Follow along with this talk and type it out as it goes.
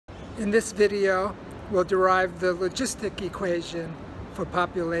In this video, we'll derive the logistic equation for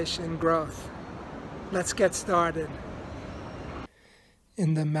population growth. Let's get started.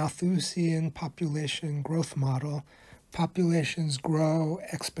 In the Malthusian population growth model, populations grow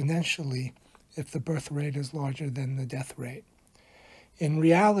exponentially if the birth rate is larger than the death rate. In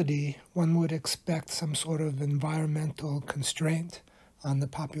reality, one would expect some sort of environmental constraint on the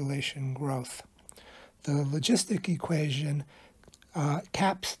population growth. The logistic equation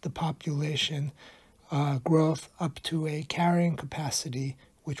caps the population growth up to a carrying capacity,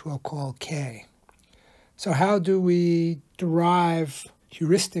 which we'll call K. So how do we derive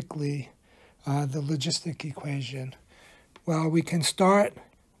heuristically the logistic equation? Well, we can start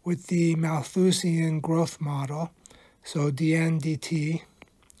with the Malthusian growth model. So dn dt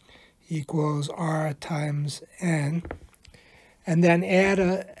equals r times n. And then add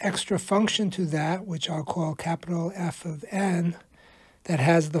an extra function to that, which I'll call capital F of n, that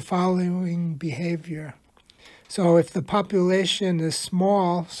has the following behavior. So if the population is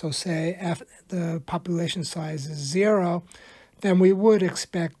small, so say the population size is 0, then we would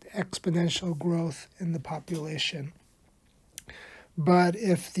expect exponential growth in the population. But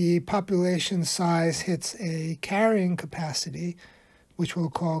if the population size hits a carrying capacity, which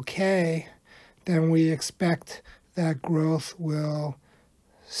we'll call K, then we expect that growth will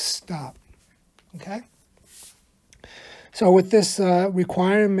stop. Okay? So with this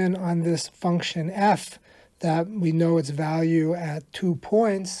requirement on this function f, that we know its value at 2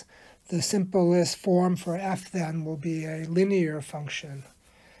 points, the simplest form for f then will be a linear function.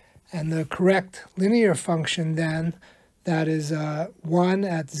 And the correct linear function then, that is 1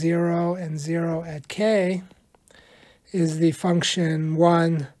 at 0 and 0 at k, is the function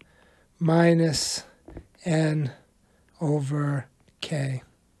 1 minus n over k.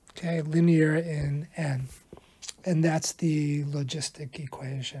 Okay, linear in n. And that's the logistic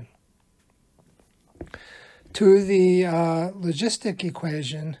equation. To the logistic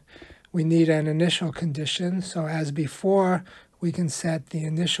equation, we need an initial condition. So as before, we can set the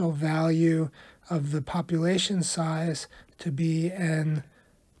initial value of the population size to be n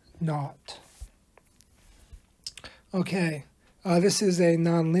naught. Okay, this is a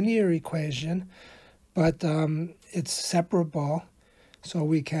nonlinear equation, but it's separable. So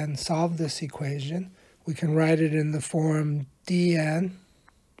we can solve this equation. We can write it in the form dn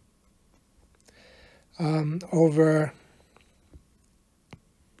over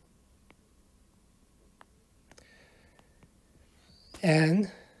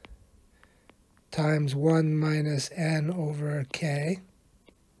n times 1 minus n over k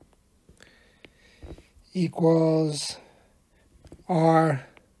equals r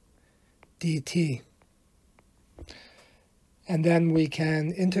dt. And then we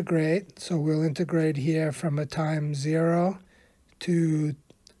can integrate. So we'll integrate here from a time 0 to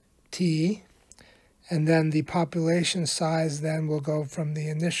t. And then the population size then will go from the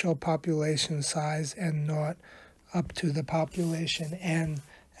initial population size n naught up to the population n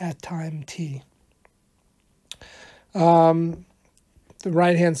at time t. The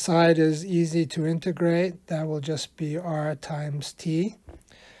right-hand side is easy to integrate. That will just be r times t.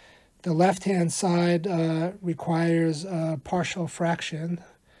 The left-hand side requires a partial fraction,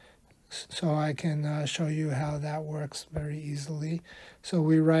 so I can show you how that works very easily. So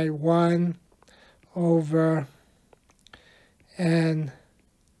we write 1 over n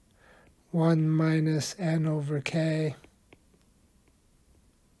 1 minus n over k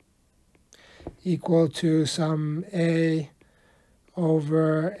equal to some a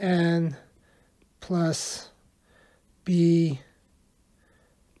over n plus b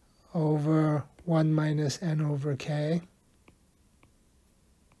over 1 minus n over k.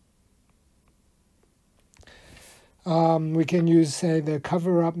 We can use, say, the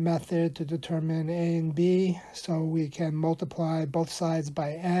cover-up method to determine a and b. So we can multiply both sides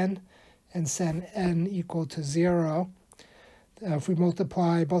by n and set n equal to 0. If we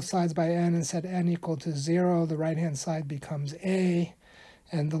multiply both sides by n and set n equal to 0, the right-hand side becomes a,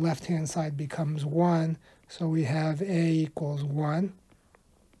 and the left-hand side becomes 1. So we have a equals 1.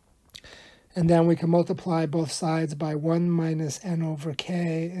 And then we can multiply both sides by 1 minus n over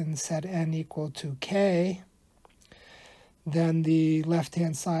k and set n equal to k. Then the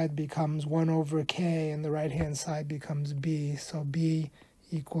left-hand side becomes 1 over k, and the right-hand side becomes b. So b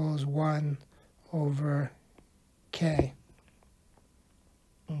equals 1 over k.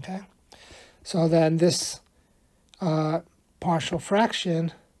 Okay? So then this partial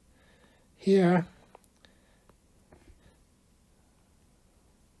fraction here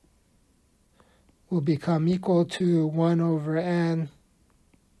will become equal to 1 over n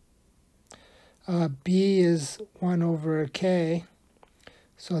b is 1 over k.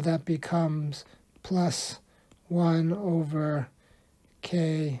 So that becomes plus 1 over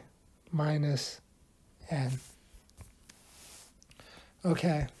k minus n.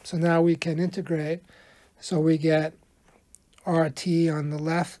 Okay, so now we can integrate. So we get RT on the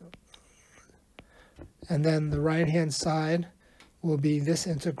left, and then the right-hand side will be this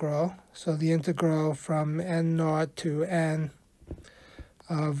integral. So the integral from n naught to n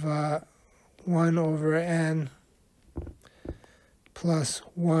of 1 over n plus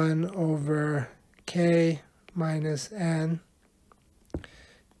 1 over k minus n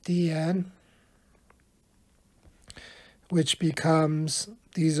dn, which becomes,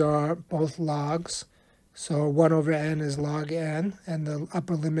 these are both logs, so 1 over n is log n, and the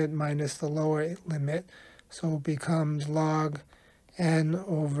upper limit minus the lower limit, so it becomes log n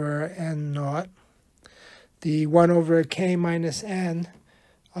over n naught. The 1 over k minus n,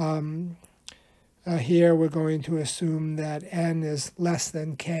 here we're going to assume that n is less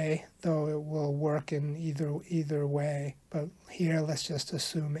than k, though it will work in either way. But here let's just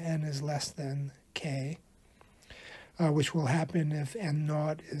assume n is less than k, which will happen if n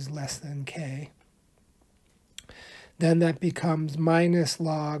naught is less than k. Then that becomes minus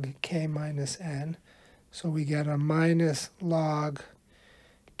log k minus n. So we get a minus log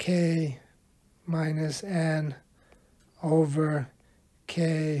k minus n over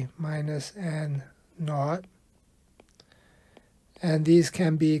k minus n naught. And these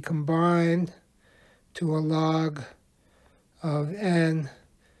can be combined to a log of n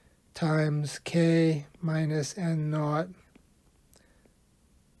times k minus n naught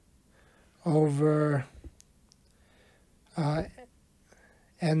over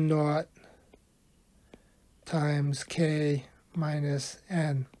n naught times k minus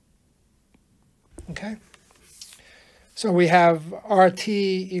n. Okay? So we have RT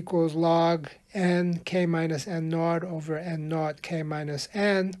equals log n k minus n naught over n naught k minus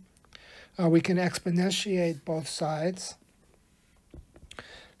n. We can exponentiate both sides.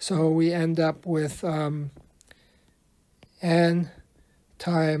 So we end up with n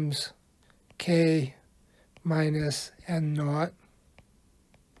times k minus n naught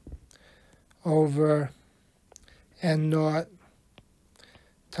over n naught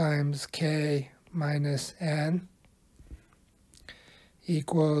times k minus n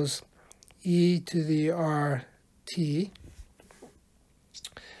equals e to the RT.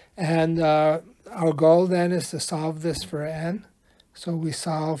 And our goal then is to solve this for n. So we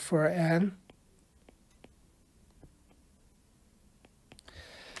solve for n.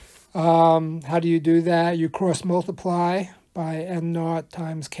 How do you do that? You cross multiply by n naught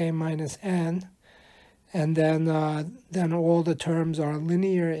times k minus n. And then all the terms are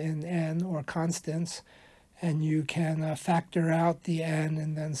linear in n, or constants. And you can factor out the n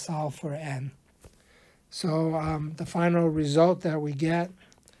and then solve for n. So the final result that we get,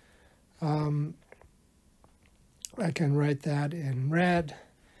 I can write that in red,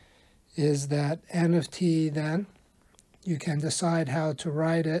 is that n of t then, you can decide how to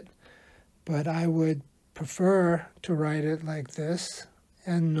write it, but I would prefer to write it like this,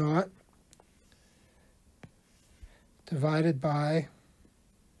 n naught divided by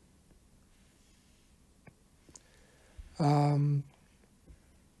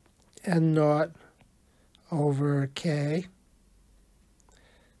n naught over k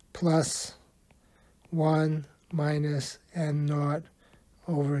plus 1 minus n naught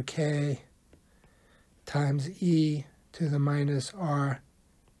over k times e to the minus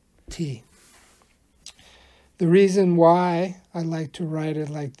RT. The reason why I like to write it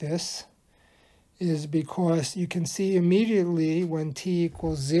like this is because you can see immediately when t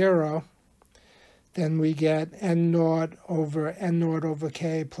equals 0, then we get n naught over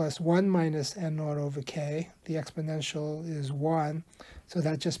k plus 1 minus n naught over k. The exponential is 1, so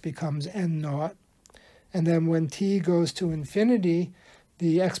that just becomes n naught. And then when t goes to infinity,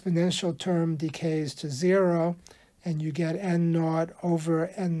 the exponential term decays to 0, and you get n naught over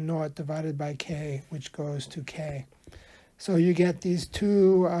n naught divided by k, which goes to k. So you get these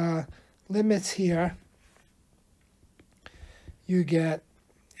two limits here. You get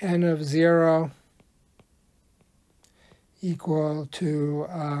n of 0 equal to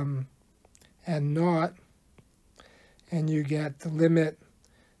n naught, and you get the limit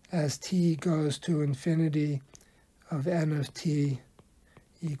as t goes to infinity of n of t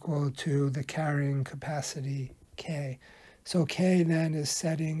equal to the carrying capacity k. So k then is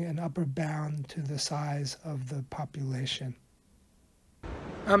setting an upper bound to the size of the population.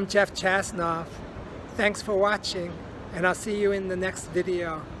 I'm Jeff Chasnoff. Thanks for watching, and I'll see you in the next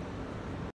video.